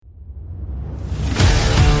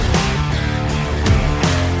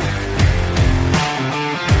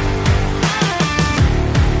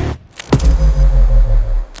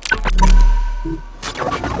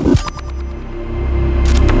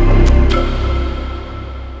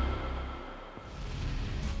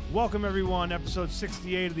Welcome, everyone. Episode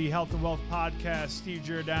 68 of the Health and Wealth Podcast. Steve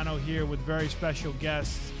Giordano here with very special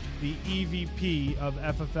guests, the EVP of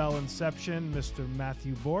FFL Inception, Mr.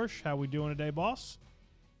 Matthew Borsh. How we doing today, boss?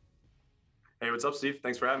 Hey, what's up, Steve?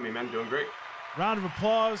 Thanks for having me, man. Doing great. Round of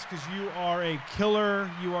applause, because you are a killer.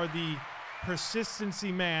 You are the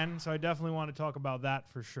persistency man, so I definitely want to talk about that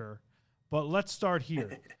for sure. But let's start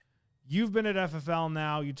here. You've been at FFL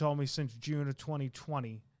now, you told me, since June of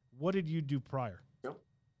 2020. What did you do prior?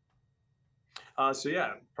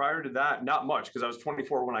 Prior to that, not much, because I was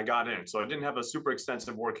 24 when I got in. So I didn't have a super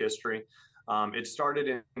extensive work history. It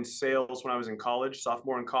started in sales when I was in college,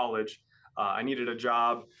 sophomore in college. I needed a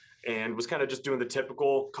job and was kind of just doing the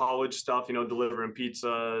typical college stuff, delivering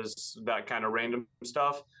pizzas, that kind of random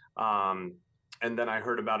stuff. And then I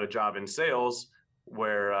heard about a job in sales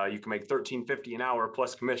where you can make $13.50 an hour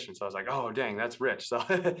plus commission. So I was like, oh, dang, that's rich. So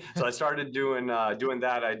I started doing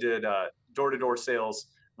that. I did door-to-door sales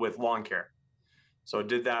with lawn care. So I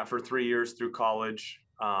did that for 3 years through college.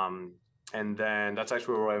 And then that's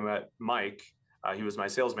actually where I met Mike. He was my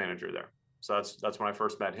sales manager there. So that's when I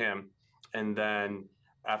first met him. And then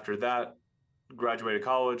after that, graduated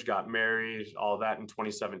college, got married, all that in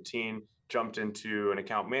 2017, jumped into an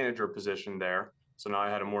account manager position there. So now I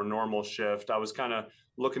had a more normal shift. I was kind of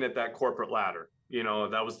looking at that corporate ladder.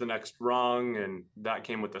 That was the next rung, and that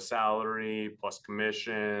came with the salary plus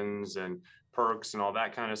commissions and perks and all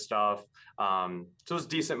that kind of stuff. So it was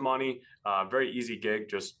decent money, very easy gig,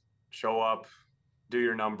 just show up, do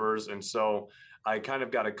your numbers. And so I kind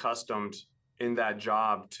of got accustomed in that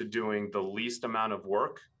job to doing the least amount of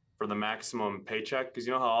work for the maximum paycheck. Because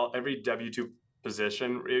you know how every W-2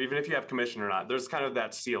 position, even if you have commission or not, there's kind of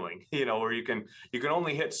that ceiling, where you can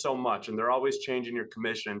only hit so much, and they're always changing your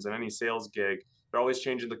commissions. In any sales gig, they're always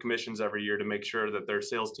changing the commissions every year to make sure that their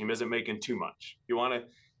sales team isn't making too much. You want to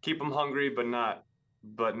keep them hungry, but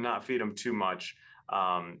not feed them too much.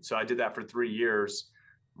 So I did that for 3 years.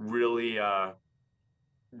 Really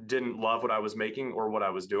didn't love what I was making or what I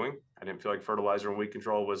was doing. I didn't feel like fertilizer and weed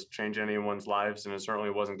control was changing anyone's lives, and it certainly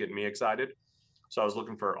wasn't getting me excited. So I was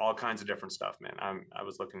looking for all kinds of different stuff, man. I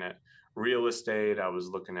was looking at real estate. I was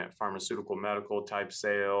looking at pharmaceutical, medical type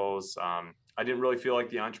sales. I didn't really feel like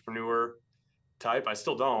the entrepreneur type. I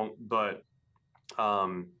still don't, but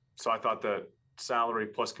so I thought that salary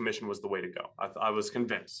plus commission was the way to go. I was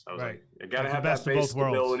convinced. I was like, I got to have that base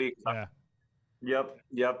stability. Yeah.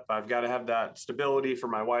 Yep. I've got to have that stability for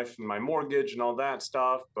my wife and my mortgage and all that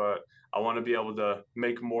stuff, but I want to be able to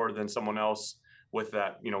make more than someone else with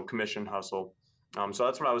that, commission hustle. So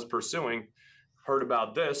that's what I was pursuing. Heard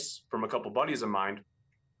about this from a couple buddies of mine,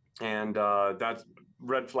 and that's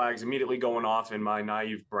red flags immediately going off in my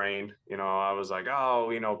naive brain. I was like,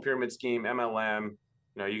 pyramid scheme, MLM,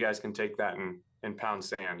 you guys can take that and pound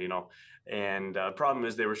sand, and problem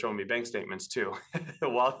is they were showing me bank statements too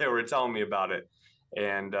while they were telling me about it.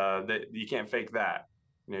 And you can't fake that.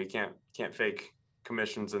 You can't fake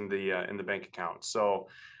commissions in the bank account. So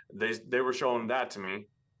they were showing that to me,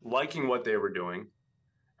 liking what they were doing,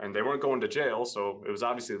 and they weren't going to jail. So it was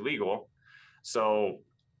obviously legal. So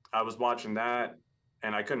I was watching that,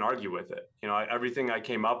 and I couldn't argue with it. Everything I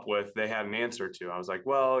came up with, they had an answer to. I was like,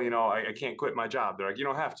 well, I can't quit my job. They're like, you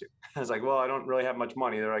don't have to. I was like, well, I don't really have much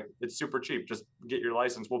money. They're like, it's super cheap. Just get your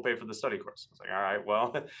license. We'll pay for the study course. I was like, all right,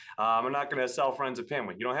 well, I'm not going to sell friends and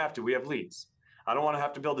family. You don't have to. We have leads. I don't want to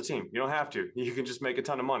have to build a team. You don't have to. You can just make a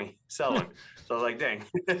ton of money selling. So I was like, dang.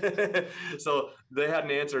 So they had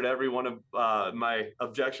an answer to every one of my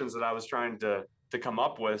objections that I was trying to come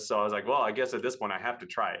up with. So I was like, well, I guess at this point I have to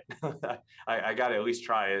try it. I got to at least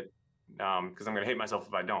try it because I'm going to hate myself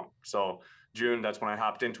if I don't. So June, that's when I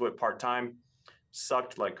hopped into it part-time.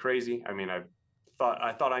 Sucked like crazy. I mean, I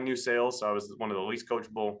thought I knew sales. So I was one of the least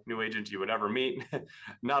coachable new agents you would ever meet.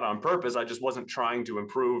 Not on purpose. I just wasn't trying to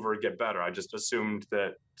improve or get better. I just assumed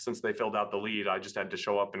that since they filled out the lead, I just had to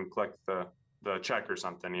show up and collect the check or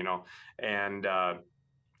something, and I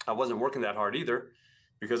wasn't working that hard either,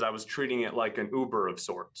 because I was treating it like an Uber of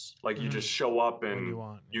sorts. Like you just show up and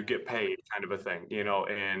you get paid kind of a thing,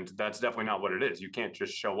 and that's definitely not what it is. You can't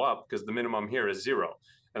just show up, because the minimum here is zero.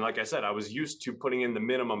 And like I said, I was used to putting in the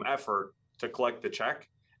minimum effort to collect the check,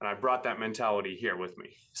 and I brought that mentality here with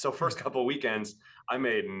me. So first couple of weekends, I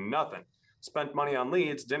made nothing. Spent money on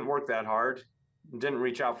leads, didn't work that hard, didn't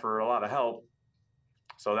reach out for a lot of help.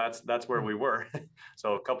 So that's where we were.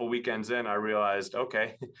 So a couple weekends in, I realized,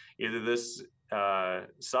 okay, either this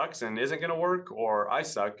sucks and isn't going to work, or I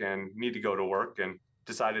suck and need to go to work, and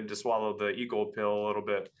decided to swallow the ego pill a little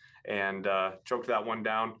bit and choked that one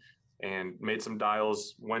down and made some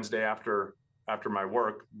dials Wednesday after my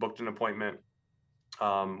work, booked an appointment,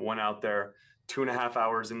 went out there, 2.5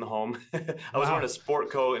 hours in the home. I was wearing Wow. a sport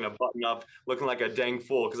coat and a button up, looking like a dang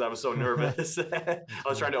fool because I was so nervous. I That's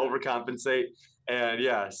was trying funny. to overcompensate. And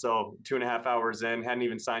yeah, so 2.5 hours in, hadn't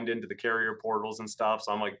even signed into the carrier portals and stuff.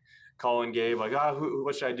 So I'm like calling Gabe, like, oh,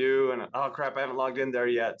 what should I do? And oh, crap, I haven't logged in there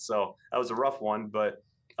yet. So that was a rough one. But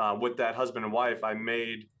with that husband and wife, I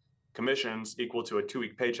made commissions equal to a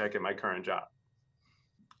 2-week paycheck at my current job.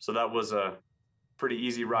 So that was a pretty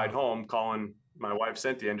easy ride Wow. home, calling my wife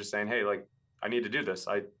Cynthia and just saying, hey, like, I need to do this.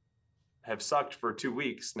 I have sucked for 2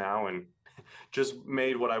 weeks now and just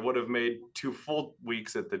made what I would have made 2 full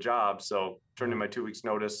weeks at the job. So turned in Wow. my 2 weeks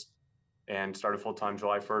notice and started full time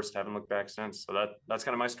July 1st. Haven't looked back since. So that's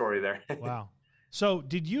kind of my story there. Wow. So,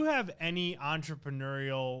 did you have any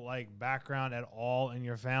entrepreneurial like background at all in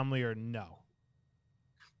your family, or no?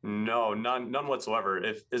 No, none whatsoever.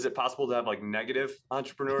 If is it possible to have like negative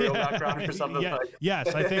entrepreneurial background or something Yeah. like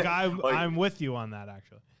Yes, I think I'm like I'm with you on that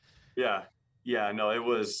actually. yeah. Yeah, no, it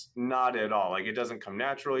was not at all. Like it doesn't come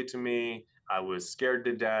naturally to me. I was scared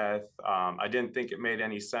to death. I didn't think it made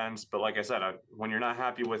any sense. But like I said, when you're not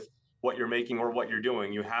happy with what you're making or what you're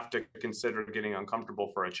doing, you have to consider getting uncomfortable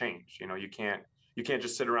for a change. You can't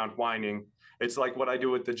just sit around whining. It's like what I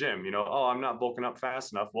do at the gym. Oh, I'm not bulking up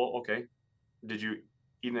fast enough. Well, okay. Did you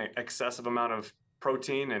eat an excessive amount of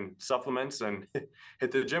protein and supplements and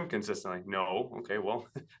hit the gym consistently? No. Okay, well,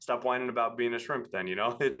 stop whining about being a shrimp then.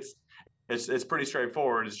 It's pretty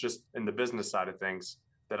straightforward. It's just in the business side of things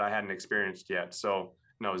that I hadn't experienced yet. So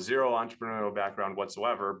no, zero entrepreneurial background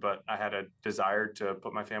whatsoever, but I had a desire to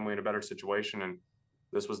put my family in a better situation, and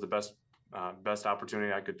this was the best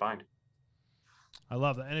opportunity I could find. I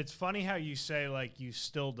love that. And it's funny how you say like you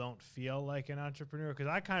still don't feel like an entrepreneur, because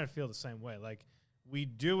I kind of feel the same way. Like we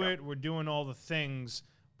do Yep. it, we're doing all the things,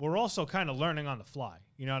 but we're also kind of learning on the fly.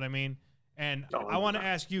 You know what I mean? And Oh, I want to 100%.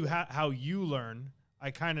 ask you how you learn.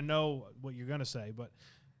 I kind of know what you're going to say, but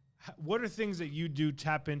what are things that you do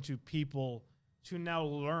tap into people to now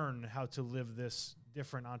learn how to live this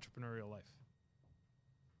different entrepreneurial life?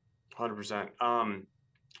 100%.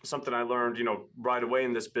 Something I learned, right away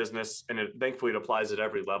in this business, and thankfully it applies at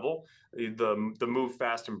every level. The move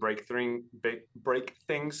fast and break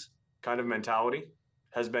things kind of mentality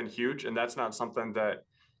has been huge, and that's not something that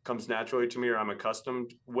comes naturally to me or I'm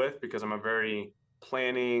accustomed with because I'm a very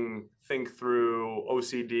planning, think through,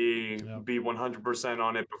 OCD, Yep. be 100%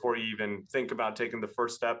 on it before you even think about taking the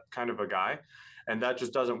first step kind of a guy, and that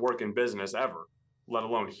just doesn't work in business ever, let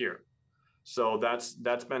alone here. So that's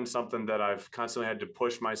been something that I've constantly had to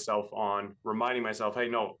push myself on, reminding myself, hey,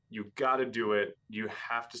 no, you got to do it. You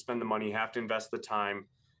have to spend the money, you have to invest the time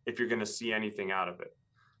if you're going to see anything out of it.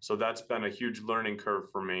 So that's been a huge learning curve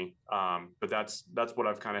for me. But that's what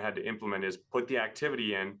I've kind of had to implement is put the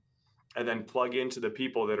activity in and then plug into the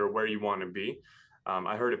people that are where you want to be.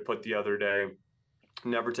 I heard it put the other day,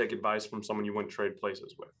 never take advice from someone you wouldn't trade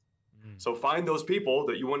places with. Mm. So find those people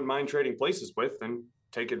that you wouldn't mind trading places with and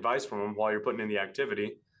take advice from them while you're putting in the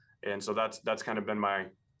activity. And so that's kind of been my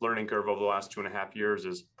learning curve over the last 2.5 years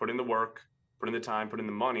is put in the work, put in the time, put in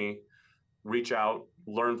the money, reach out,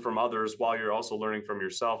 learn from others while you're also learning from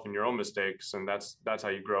yourself and your own mistakes. And that's how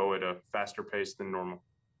you grow at a faster pace than normal.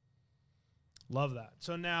 Love that.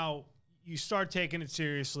 So now you start taking it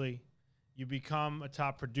seriously. You become a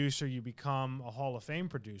top producer. You become a Hall of Fame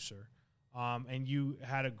producer. And you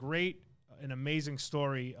had an amazing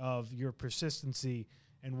story of your persistency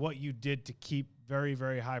and what you did to keep very,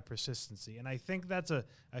 very high persistency. And I think that's a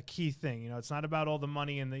key thing. It's not about all the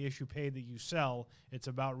money and the issue paid that you sell. It's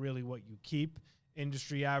about really what you keep.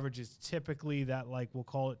 Industry average is typically that, like, we'll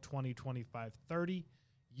call it 20, 25, 30.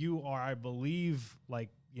 You are, I believe,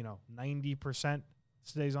 90%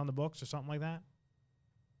 stays on the books or something like that.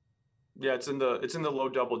 Yeah, it's in the low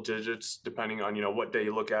double digits depending on what day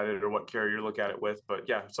you look at it or what carrier you look at it with. But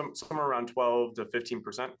yeah, somewhere around 12 to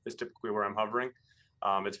 15% is typically where I'm hovering.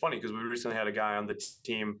 It's funny because we recently had a guy on the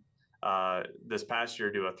team this past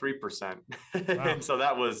year do a 3%, Wow. and so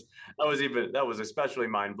that was especially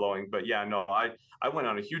mind blowing. But yeah, no, I went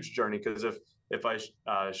on a huge journey because if I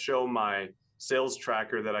show my sales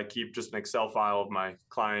tracker that I keep, just an Excel file of my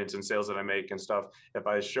clients and sales that I make and stuff, if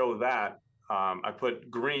I show that. I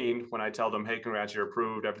put green when I tell them, hey, congrats, you're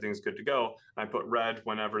approved, everything's good to go. And I put red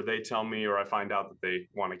whenever they tell me or I find out that they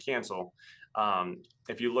want to cancel.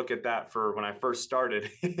 If you look at that for when I first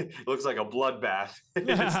started, it looks like a bloodbath.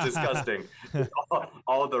 It's disgusting.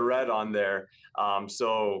 All the red on there.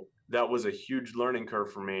 So that was a huge learning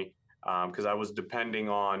curve for me because I was depending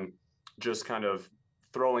on just kind of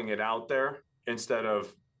throwing it out there instead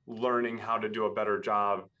of learning how to do a better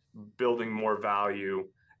job, building more value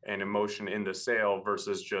and emotion in the sale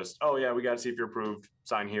versus just, oh yeah, we got to see if you're approved,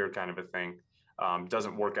 sign here kind of a thing.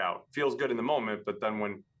 doesn't work out. Feels good in the moment, but then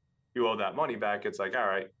when you owe that money back, it's like, all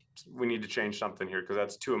right, we need to change something here because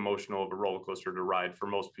that's too emotional of a roller coaster to ride for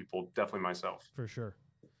most people, definitely myself. For sure.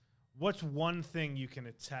 What's one thing you can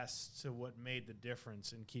attest to what made the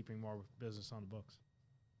difference in keeping more business on the books?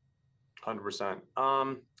 100%.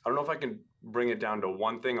 I don't know if I can bring it down to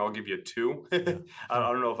one thing. I'll give you two. Yeah, sure. I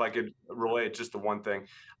don't know if I could relate just to one thing.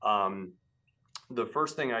 The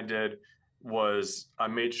first thing I did was I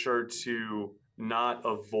made sure to not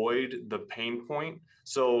avoid the pain point.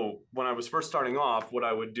 So when I was first starting off, what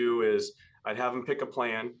I would do is I'd have them pick a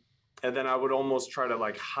plan, and then I would almost try to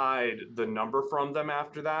like hide the number from them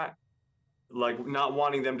after that, like not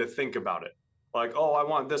wanting them to think about it. Like, oh, I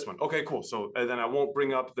want this one. Okay, cool. So, and then I won't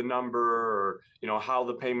bring up the number or, you know, how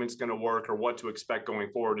the payment's going to work or what to expect going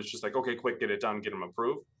forward. It's just like, okay, quick, get it done, get them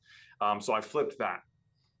approved. So I flipped that.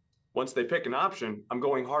 Once they pick an option, I'm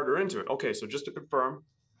going harder into it. Okay, so just to confirm,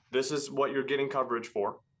 this is what you're getting coverage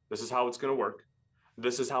for. This is how it's going to work.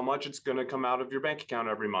 This is how much it's going to come out of your bank account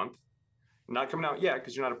every month. Not coming out yet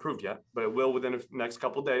because you're not approved yet, but it will within the next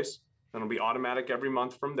couple of days. Then it'll be automatic every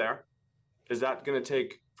month from there. Is that going to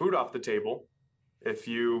take food off the table? If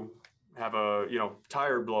you have a, you know,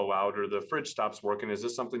 tire blowout or the fridge stops working, is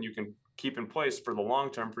this something you can keep in place for the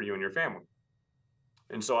long term for you and your family?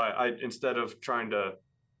 And so I instead of trying to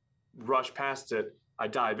rush past it, I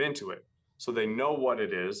dive into it so they know what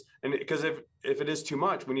it is. And because if it is too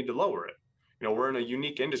much, we need to lower it. You know, we're in a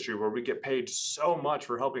unique industry where we get paid so much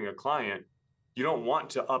for helping a client. You don't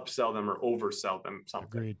want to upsell them or oversell them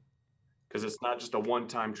something. Agreed. Because it's not just a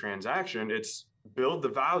one-time transaction. It's build the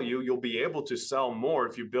value. You'll be able to sell more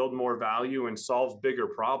if you build more value and solve bigger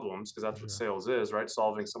problems, because that's what sales is, right?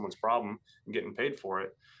 Solving someone's problem and getting paid for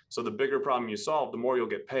it. So the bigger problem you solve, the more you'll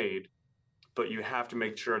get paid. But you have to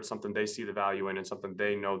make sure it's something they see the value in and something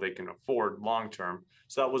they know they can afford long-term.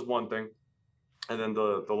 So that was one thing. And then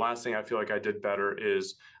the last thing I feel like I did better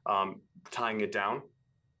is tying it down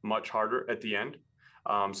much harder at the end.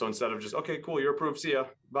 So instead of just, okay, cool, you're approved, see ya,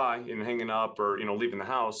 bye, and hanging up or, you know, leaving the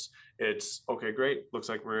house, it's, okay, great, looks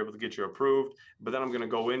like we're able to get you approved. But then I'm going to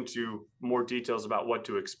go into more details about what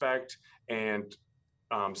to expect and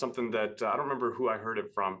something that I don't remember who I heard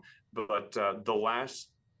it from, but the last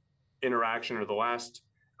interaction or the last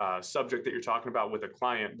subject that you're talking about with a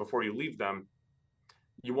client before you leave them,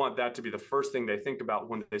 you want that to be the first thing they think about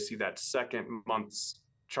when they see that second month's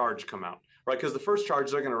charge come out, right? Because the first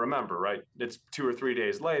charge they're going to remember, right? It's 2 or 3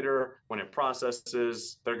 days later when it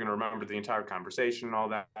processes, they're going to remember the entire conversation and all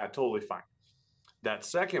that. Totally fine. That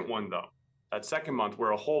second one though, that second month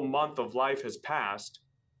where a whole month of life has passed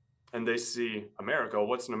and they see America,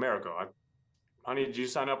 what's an America? Honey, did you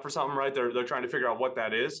sign up for something, right? They're trying to figure out what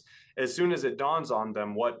that is. As soon as it dawns on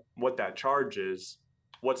them what that charge is,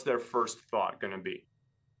 what's their first thought going to be?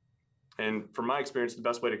 And from my experience, the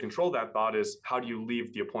best way to control that thought is how do you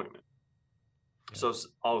leave the appointment? Yeah. So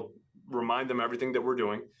I'll remind them everything that we're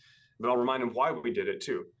doing, but I'll remind them why we did it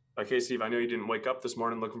too. Like, hey, Steve, I know you didn't wake up this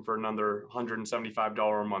morning looking for another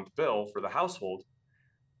 $175 a month bill for the household,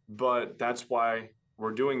 but that's why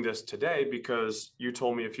we're doing this today, because you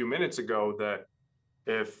told me a few minutes ago that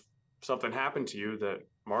if something happened to you, that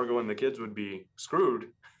Margot and the kids would be screwed.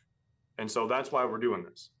 And so that's why we're doing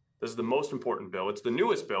this. This is the most important bill. It's the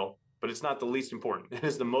newest bill, but it's not the least important. It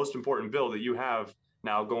is the most important bill that you have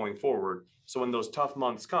now going forward. So when those tough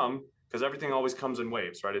months come, because everything always comes in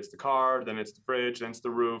waves, right? It's the car, then it's the fridge, then it's the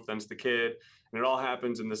roof, then it's the kid, and it all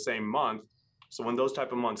happens in the same month. So when those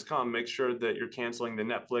type of months come, make sure that you're canceling the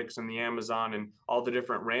Netflix and the Amazon and all the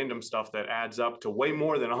different random stuff that adds up to way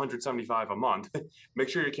more than $175 a month. Make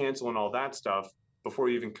sure you're canceling all that stuff before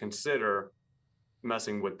you even consider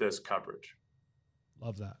messing with this coverage.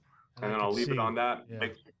 Love that. And then I'll leave it on that.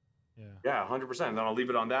 Yeah, 100%. Then I'll leave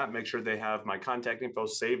it on that. Make sure they have my contact info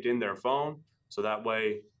saved in their phone. So that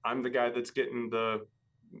way I'm the guy that's getting the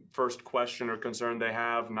first question or concern they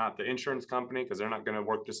have, not the insurance company, because they're not going to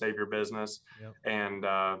work to save your business. Yep. And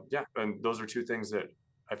and those are two things that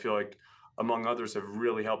I feel like, among others, have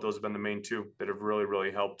really helped. Those have been the main two that have really,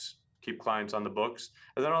 really helped keep clients on the books.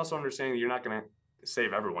 And then also understanding that you're not going to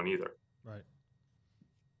save everyone either. Right.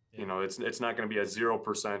 Yeah. You know, it's not going to be a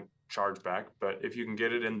 0% chargeback, but if you can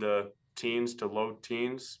get it in the teens to low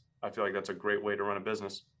teens, I feel like that's a great way to run a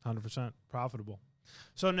business. 100% profitable.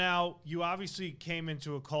 So now you obviously came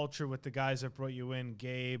into a culture with the guys that brought you in,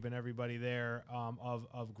 Gabe and everybody there,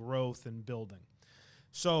 of growth and building.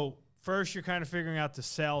 So first you're kind of figuring out the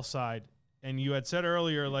sales side, and you had said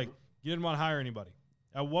earlier, like, you didn't want to hire anybody.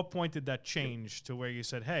 At what point did that change to where you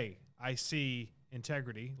said, hey, I see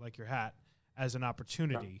integrity, like your hat, as an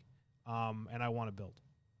opportunity, and I want to build?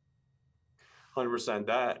 100%.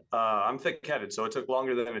 That I'm thick-headed, so it took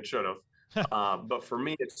longer than it should have. But for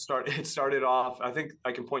me, it started off. I think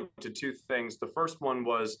I can point to two things. The first one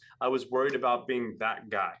was I was worried about being that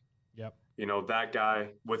guy. Yep. That guy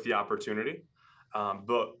with the opportunity.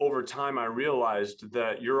 But over time, I realized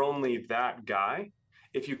that you're only that guy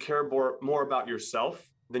if you care more about yourself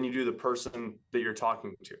than you do the person that you're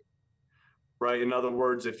talking to. Right? In other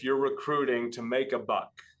words, if you're recruiting to make a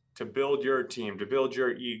buck, to build your team, to build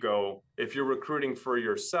your ego, if you're recruiting for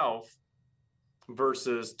yourself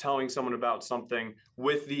versus telling someone about something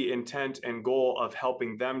with the intent and goal of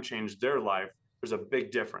helping them change their life, there's a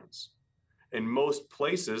big difference. In most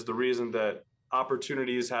places, the reason that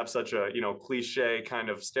opportunities have such a cliche kind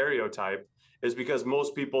of stereotype is because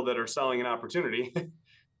most people that are selling an opportunity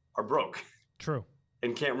are broke. True.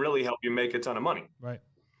 And can't really help you make a ton of money. Right.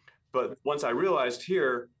 But once I realized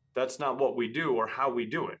here, that's not what we do or how we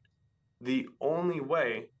do it. The only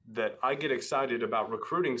way that I get excited about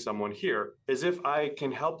recruiting someone here is if I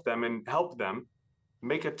can help them and help them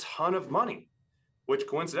make a ton of money, which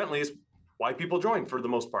coincidentally is why people join for the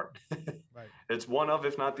most part. Right. It's one of,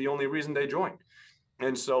 if not the only reason they join.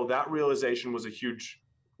 And so that realization was a huge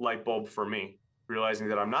light bulb for me, realizing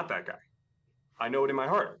that I'm not that guy. I know it in my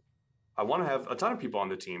heart. I want to have a ton of people on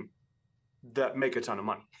the team that make a ton of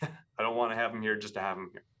money. I don't want to have them here just to have them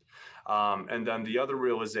here. And then the other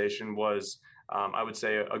realization was, I would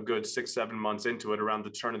say a good 6-7 months into it, around the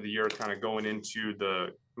turn of the year, kind of going into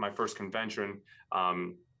my first convention,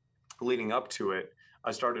 leading up to it, I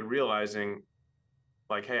started realizing,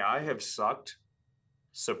 like, hey, I have sucked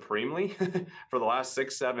supremely for the last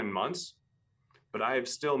 6-7 months, but I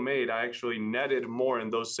actually netted more in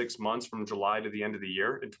those 6 months from July to the end of the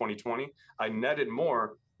year in 2020. I netted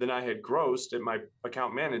more than I had grossed at my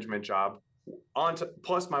account management job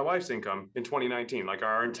plus my wife's income in 2019. Like,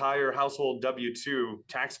 our entire household W-2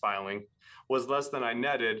 tax filing was less than I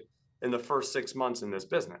netted in the first 6 months in this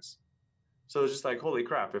business. So it's just like, holy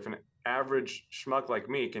crap, if an average schmuck like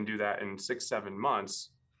me can do that in 6-7 months,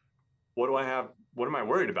 what am I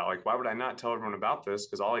worried about? Like, why would I not tell everyone about this?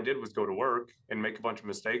 Because all I did was go to work and make a bunch of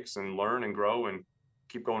mistakes and learn and grow and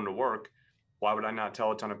keep going to work. Why would I not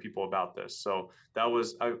tell a ton of people about this? So that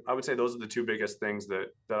was, I would say those are the two biggest things that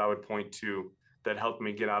I would point to that helped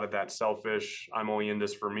me get out of that selfish, I'm only in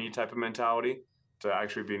this for me type of mentality, to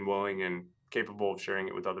actually being willing and capable of sharing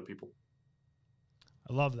it with other people.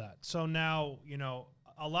 I love that. So now,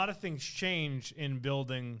 a lot of things change in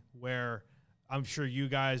building where I'm sure you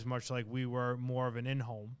guys, much like we were, more of an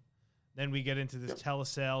in-home. Then we get into this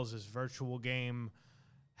telesales, this virtual game.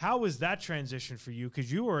 How was that transition for you?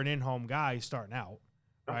 Because you were an in-home guy starting out,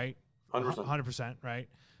 right? 100%. 100%, right?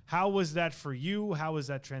 How was that for you? How was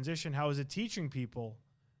that transition? How is it teaching people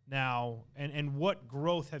now? And what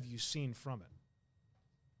growth have you seen from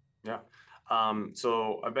it? Yeah.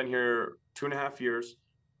 So I've been here 2.5 years,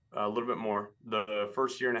 a little bit more. The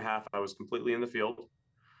first 1.5 years, I was completely in the field.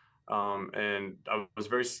 And I was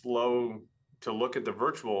very slow to look at the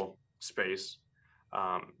virtual space.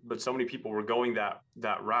 But so many people were going that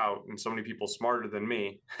route, and so many people smarter than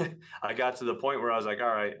me. I got to the point where I was like, all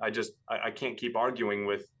right, I can't keep arguing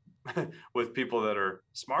with with people that are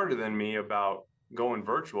smarter than me about going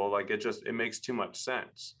virtual. Like, it makes too much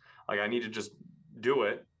sense. Like, I need to just do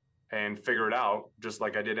it and figure it out, just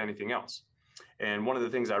like I did anything else. And one of the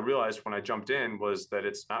things I realized when I jumped in was that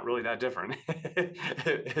it's not really that different.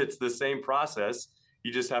 It's the same process.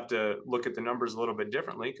 You just have to look at the numbers a little bit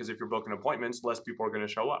differently, because if you're booking appointments, less people are going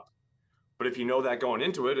to show up. But if you know that going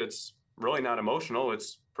into it, it's really not emotional.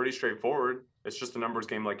 It's pretty straightforward. It's just a numbers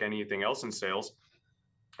game like anything else in sales.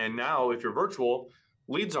 And now if you're virtual,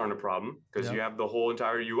 leads aren't a problem, because you have the whole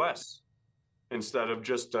entire US instead of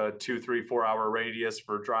just a 2, 3, 4 hour radius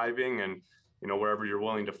for driving and wherever you're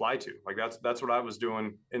willing to fly to. Like, that's what I was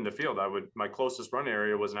doing in the field. My closest run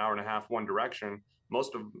area was 1.5 hours one direction.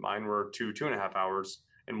 Most of mine were 2.5 hours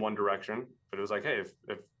in one direction. But it was like, hey,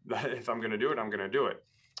 if I'm going to do it, I'm going to do it.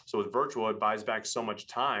 So with virtual, it buys back so much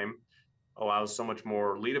time, allows so much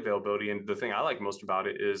more lead availability. And the thing I like most about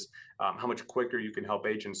it is how much quicker you can help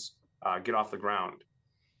agents get off the ground,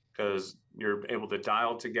 because you're able to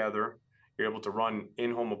dial together. You're able to run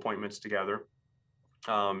in-home appointments together.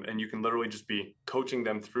 And you can literally just be coaching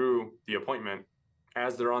them through the appointment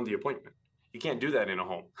as they're on the appointment. You can't do that in a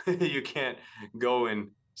home. You can't go and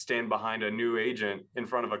stand behind a new agent in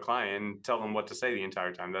front of a client and tell them what to say the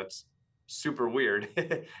entire time. That's super weird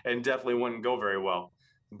and definitely wouldn't go very well.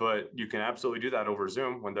 But you can absolutely do that over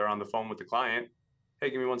Zoom when they're on the phone with the client. Hey,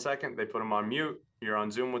 give me 1 second. They put them on mute. You're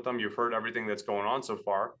on Zoom with them. You've heard everything that's going on so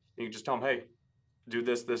far. You can just tell them, hey, do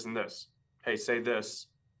this, this, and this. Hey, say this.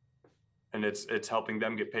 and it's helping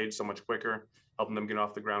them get paid so much quicker, helping them get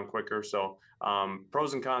off the ground quicker. So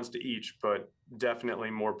pros and cons to each, but definitely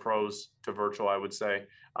more pros to virtual, I would say.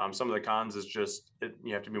 Some of the cons is just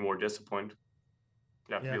you have to be more disciplined.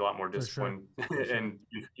 You have to be Yeah, a lot more for sure. disciplined, For sure. and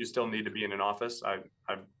you still need to be in an office. I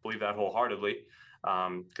believe that wholeheartedly,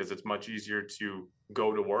 because it's much easier to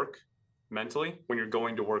go to work mentally when you're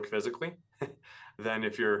going to work physically than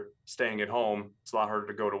if you're staying at home. It's a lot harder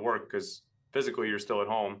to go to work because physically you're still at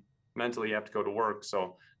home. Mentally, you have to go to work.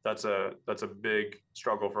 So that's a big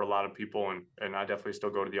struggle for a lot of people, and I definitely still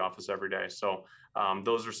go to the office every day. So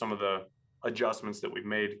those are some of the adjustments that we've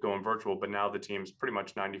made going virtual. But now the team's pretty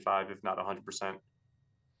much 95, if not 100%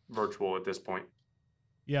 virtual at this point.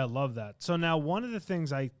 Yeah, I love that. So now one of the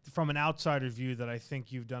things from an outsider view that I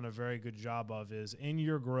think you've done a very good job of is in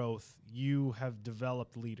your growth, you have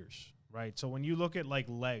developed leaders, right? So when you look at like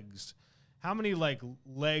legs, how many like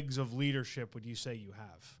legs of leadership would you say you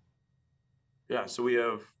have? Yeah, so we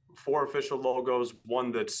have 4 official logos,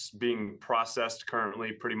 one that's being processed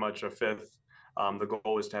currently, pretty much a fifth. The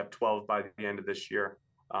goal is to have 12 by the end of this year.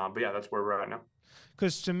 But yeah, that's where we're at now.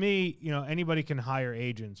 Because to me, anybody can hire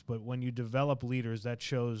agents, but when you develop leaders, that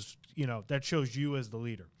shows you as the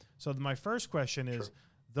leader. So my first question is, Sure.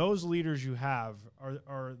 those leaders you have,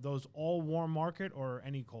 are those all warm market or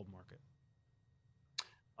any cold market?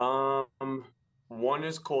 One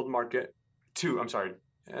is cold market. Two, I'm sorry.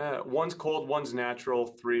 One's cold, one's natural,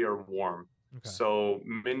 3 are warm. Okay. So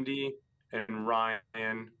Mindy and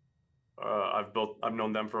Ryan, I've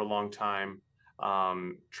known them for a long time.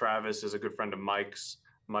 Travis is a good friend of Mike's.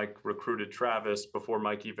 Mike recruited Travis before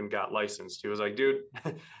Mike even got licensed. He was like, dude,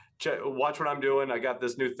 watch what I'm doing. I got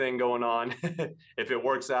this new thing going on. If it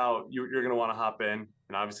works out, you're going to want to hop in.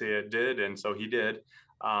 And obviously it did. And so he did.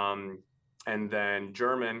 And then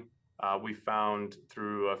German, we found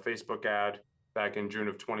through a Facebook ad back in June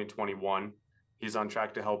of 2021. He's on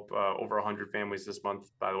track to help over 100 families this month,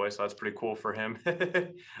 by the way. So that's pretty cool for him.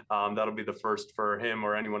 That'll be the first for him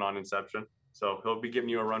or anyone on Inception. So he'll be giving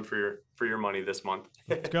you a run for your money this month.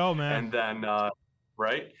 Let's go, man. And then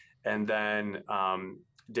right, and then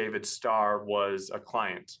David Starr was a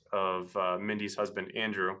client of Mindy's husband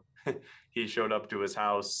Andrew. He showed up to his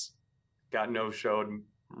house, got no-showed,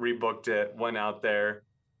 rebooked it, went out there.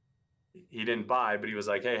 He didn't buy, but he was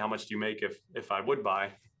like, "Hey, how much do you make if I would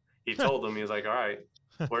buy?" He told him, he was like, "All right,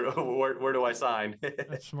 where do I sign?"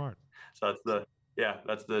 That's smart. So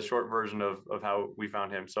that's the short version of how we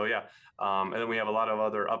found him. So yeah, and then we have a lot of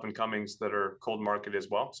other up and comings that are cold market as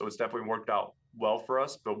well. So it's definitely worked out well for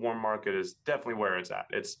us. But warm market is definitely where it's at.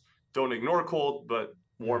 It's don't ignore cold, but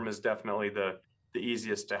warm is definitely the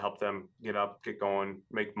easiest to help them get up, get going,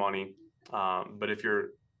 make money. But if you're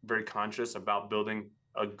very conscious about building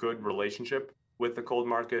a good relationship with the cold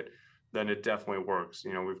market, then it definitely works.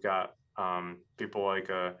 We've got people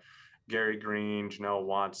like Gary Green, Janelle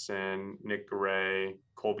Watson, Nick Gray,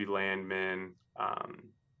 Colby Landman. I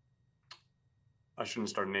shouldn't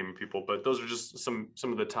start naming people, but those are just some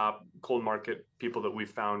of the top cold market people that we've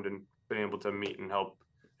found and been able to meet and help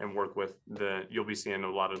and work with. You'll be seeing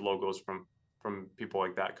a lot of logos from people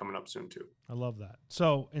like that coming up soon too. I love that.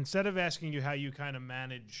 So instead of asking you how you kind of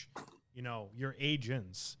manage, your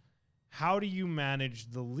agents, how do you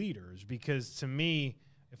manage the leaders? Because to me,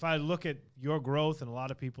 if I look at your growth and a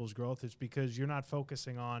lot of people's growth, it's because you're not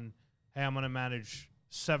focusing on, hey, I'm going to manage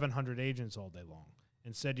 700 agents all day long.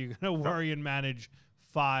 Instead, you're going to worry and manage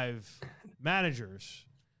 5 managers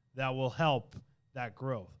that will help that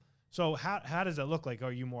growth. So how does that look like?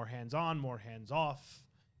 Are you more hands-on, more hands-off,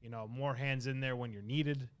 more hands in there when you're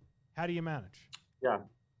needed? How do you manage? Yeah,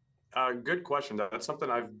 good question. That's something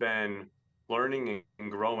I've been learning and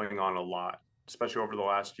growing on a lot, especially over the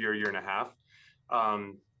last year and a half.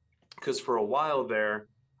 Because for a while there,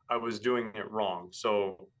 I was doing it wrong.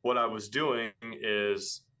 So what I was doing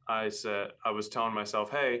is I was telling myself,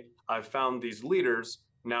 hey, I found these leaders.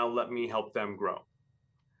 Now let me help them grow.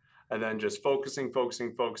 And then just focusing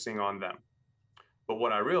on them. But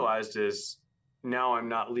what I realized is now I'm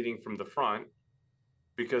not leading from the front,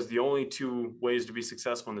 because the only 2 ways to be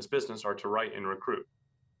successful in this business are to write and recruit.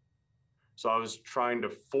 So I was trying to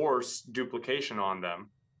force duplication on them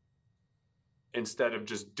instead of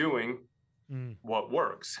just doing what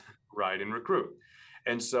works, write and recruit.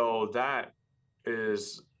 And so that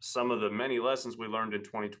is some of the many lessons we learned in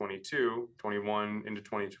 2022, 21 into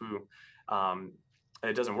 22.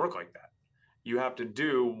 It doesn't work like that. You have to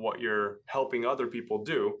do what you're helping other people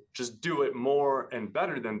do, just do it more and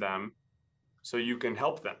better than them so you can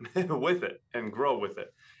help them with it and grow with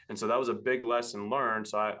it. And so that was a big lesson learned.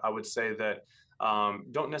 So I would say that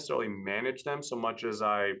don't necessarily manage them so much as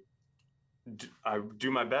I I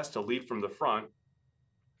do my best to lead from the front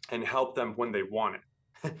and help them when they want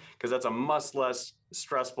it, because that's a much less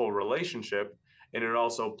stressful relationship. And it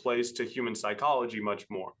also plays to human psychology much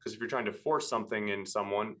more, because if you're trying to force something in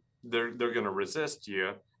someone, they're going to resist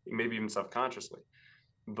you, maybe even subconsciously.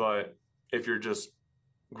 But if you're just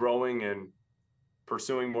growing and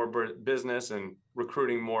pursuing more business and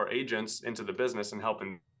recruiting more agents into the business and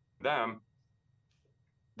helping them,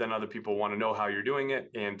 then other people want to know how you're doing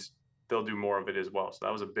it, and they'll do more of it as well. So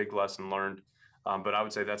that was a big lesson learned. But I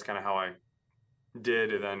would say that's kind of how I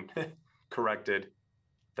did and then corrected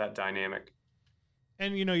that dynamic.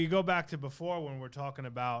 And, you know, you go back to before when we're talking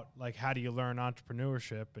about, like, how do you learn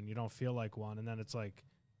entrepreneurship and you don't feel like one. And then it's like,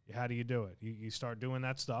 how do you do it? You start doing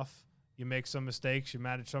that stuff. You make some mistakes. You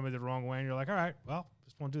manage somebody the wrong way. And you're like, all right, well,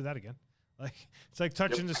 just won't do that again. Like, it's like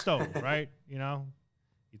touching the stove, right? You know,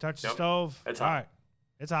 you touch the stove. It's all hot. right,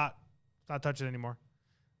 it's hot. It's not touching anymore.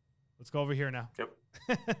 Let's go over here now. Yep.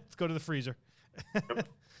 Let's go to the freezer. Yep.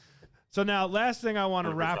 So now, last thing I want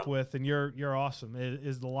to 100%. wrap with, and you're awesome,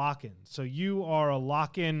 is the lock-in. So you are a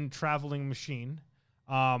lock-in traveling machine.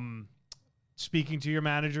 Speaking to your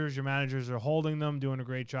managers are holding them, doing a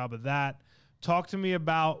great job of that. Talk to me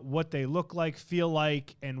about what they look like, feel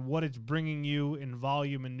like, and what it's bringing you in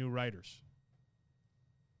volume and new writers.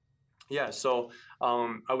 Yeah, so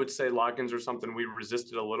I would say lock-ins are something we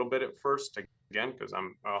resisted a little bit at first, again, because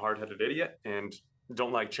I'm a hard-headed idiot and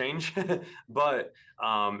don't like change, but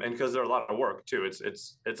and because they're a lot of work too.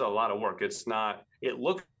 It's a lot of work. It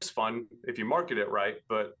looks fun if you market it right,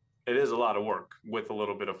 but it is a lot of work with a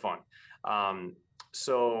little bit of fun.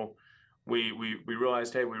 So we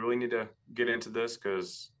realized, hey, we really need to get into this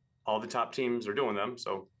because all the top teams are doing them.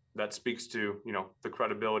 So that speaks to, you know, the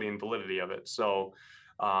credibility and validity of it. So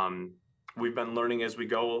we've been learning as we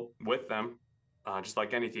go with them, just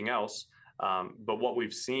like anything else. But what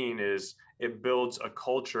we've seen is it builds a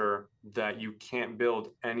culture that you can't build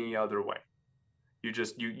any other way.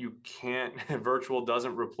 You can't, virtual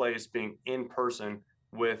doesn't replace being in person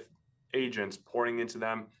with agents, pouring into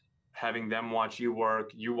them, having them watch you work,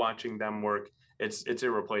 you watching them work. It's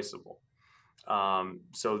irreplaceable.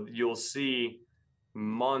 So you'll see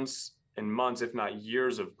months and months, if not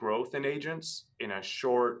years, of growth in agents in a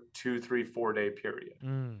short 2, 3, 4 day period.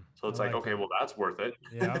 So it's like, okay, well, that's worth it.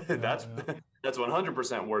 Yeah, that's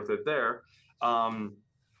 100% worth it there.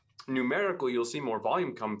 Numerically, you'll see more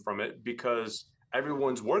volume come from it because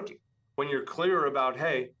everyone's working. When you're clear about,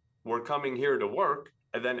 hey, we're coming here to work,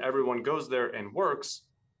 and then everyone goes there and works,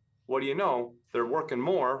 what do you know? They're working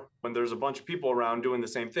more when there's a bunch of people around doing the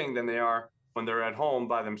same thing than they are when they're at home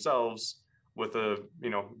by themselves with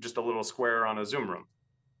just a little square on a Zoom room.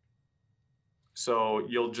 So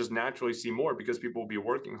you'll just naturally see more because people will be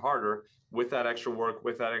working harder. With that extra work,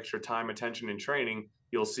 with that extra time, attention, and training,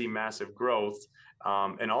 you'll see massive growth.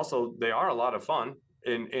 And also, they are a lot of fun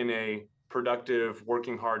in a productive,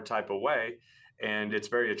 working hard type of way. And it's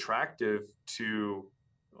very attractive to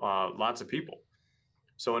lots of people.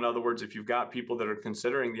 So in other words, if you've got people that are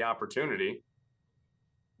considering the opportunity,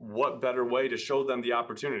 what better way to show them the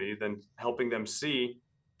opportunity than helping them see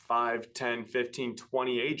 5, 10, 15,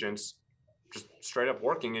 20 agents just straight up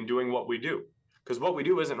working and doing what we do? Because what we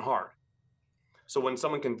do isn't hard. So when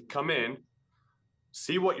someone can come in,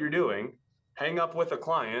 see what you're doing, hang up with a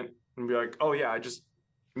client and be like, oh yeah, I just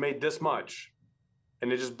made this much.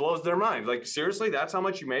 And it just blows their mind. Like, seriously, that's how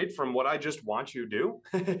much you made from what I just want you to do?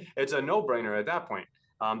 It's a no-brainer at that point.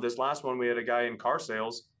 This last one, we had a guy in car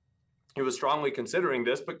sales. He was strongly considering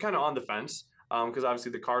this, but kind of on the fence, because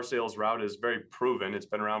obviously the car sales route is very proven. It's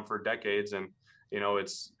been around for decades, and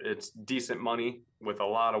it's decent money with a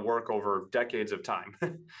lot of work over decades of time,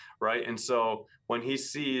 right? And so when he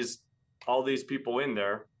sees all these people in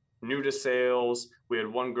there, new to sales, we had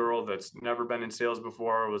one girl that's never been in sales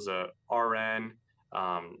before, was a RN.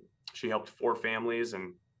 She helped 4 families,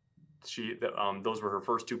 and those were her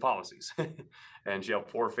first 2 policies, and she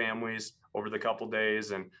helped 4 families over the couple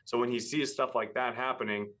days. And so when he sees stuff like that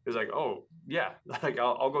happening, he's like, oh yeah, like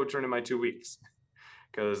I'll go turn in my 2 weeks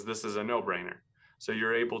because this is a no-brainer. So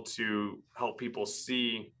you're able to help people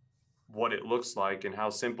see what it looks like and how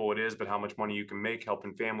simple it is, but how much money you can make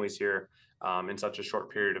helping families here in such a short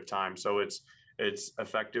period of time. So it's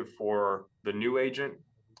effective for the new agent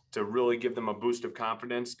to really give them a boost of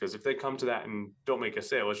confidence, because if they come to that and don't make a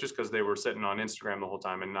sale, it's just because they were sitting on Instagram the whole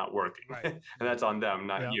time and not working. Right. And that's on them,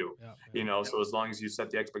 not you. So as long as you set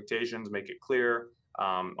the expectations, make it clear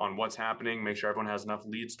on what's happening, make sure everyone has enough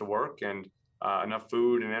leads to work, and enough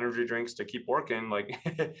food and energy drinks to keep working, like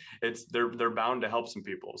they're bound to help some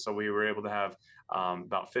people. So we were able to have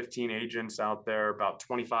about 15 agents out there. About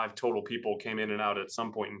 25 total people came in and out at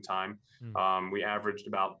some point in time. We averaged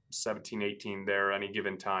about 17, 18 there any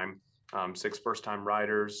given time. 6 first-time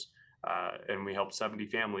riders, and we helped 70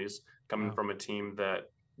 families coming from a team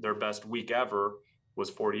that their best week ever was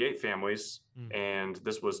 48 families, and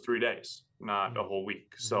this was 3 days, not a whole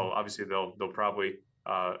week. So obviously they'll probably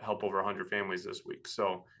help over 100 families this week.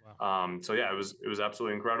 So so yeah, it was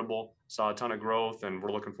absolutely incredible. Saw a ton of growth, and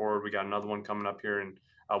we're looking forward. We got another one coming up here, and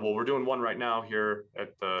well, we're doing one right now here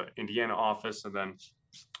at the Indiana office, and then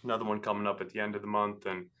another one coming up at the end of the month,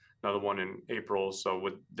 and another one in April. So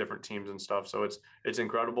with different teams and stuff. So it's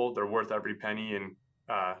incredible. They're worth every penny, and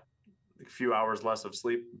a few hours less of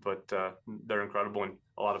sleep, but they're incredible and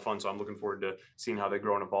a lot of fun. So I'm looking forward to seeing how they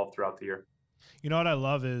grow and evolve throughout the year. You know what I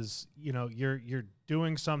love is, you're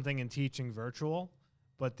doing something and teaching virtual,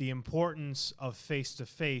 but the importance of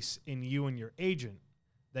face-to-face in you and your agent,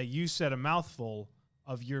 that you said a mouthful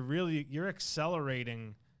of, you're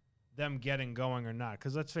accelerating them getting going or not.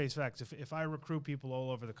 Because let's face facts, if I recruit people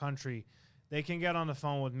all over the country, they can get on the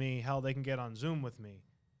phone with me. Hell, they can get on Zoom with me.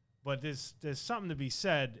 But there's something to be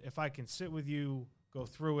said. If I can sit with you, go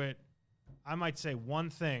through it, I might say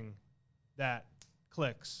one thing that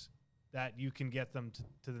clicks, that you can get them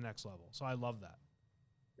to the next level. So I love that.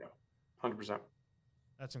 Yeah, 100%.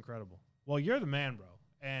 That's incredible. Well, you're the man, bro.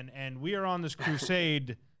 And we are on this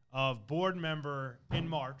crusade of board member in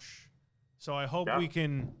March. So I hope we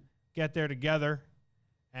can get there together.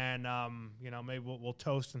 And, maybe we'll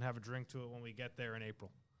toast and have a drink to it when we get there in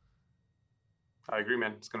April. I agree,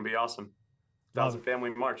 man. It's going to be awesome. 1,000 Family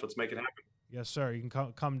March. Let's make it happen. Yes, sir. You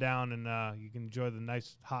can come down, and you can enjoy the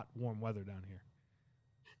nice, hot, warm weather down here.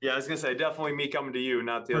 Yeah, I was going to say, definitely me coming to you,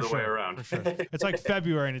 not the other way around. For sure. It's like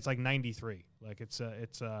February, and it's like 93. Like, it's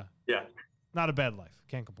not a bad life.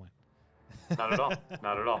 Can't complain. Not at all.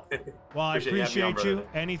 Not at all. Well, I appreciate you.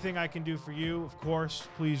 Anything I can do for you, of course,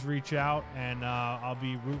 please reach out, and I'll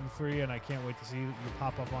be rooting for you, and I can't wait to see you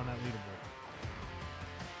pop up on that leaderboard.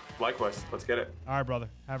 Likewise. Let's get it. All right, brother.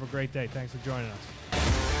 Have a great day. Thanks for joining us.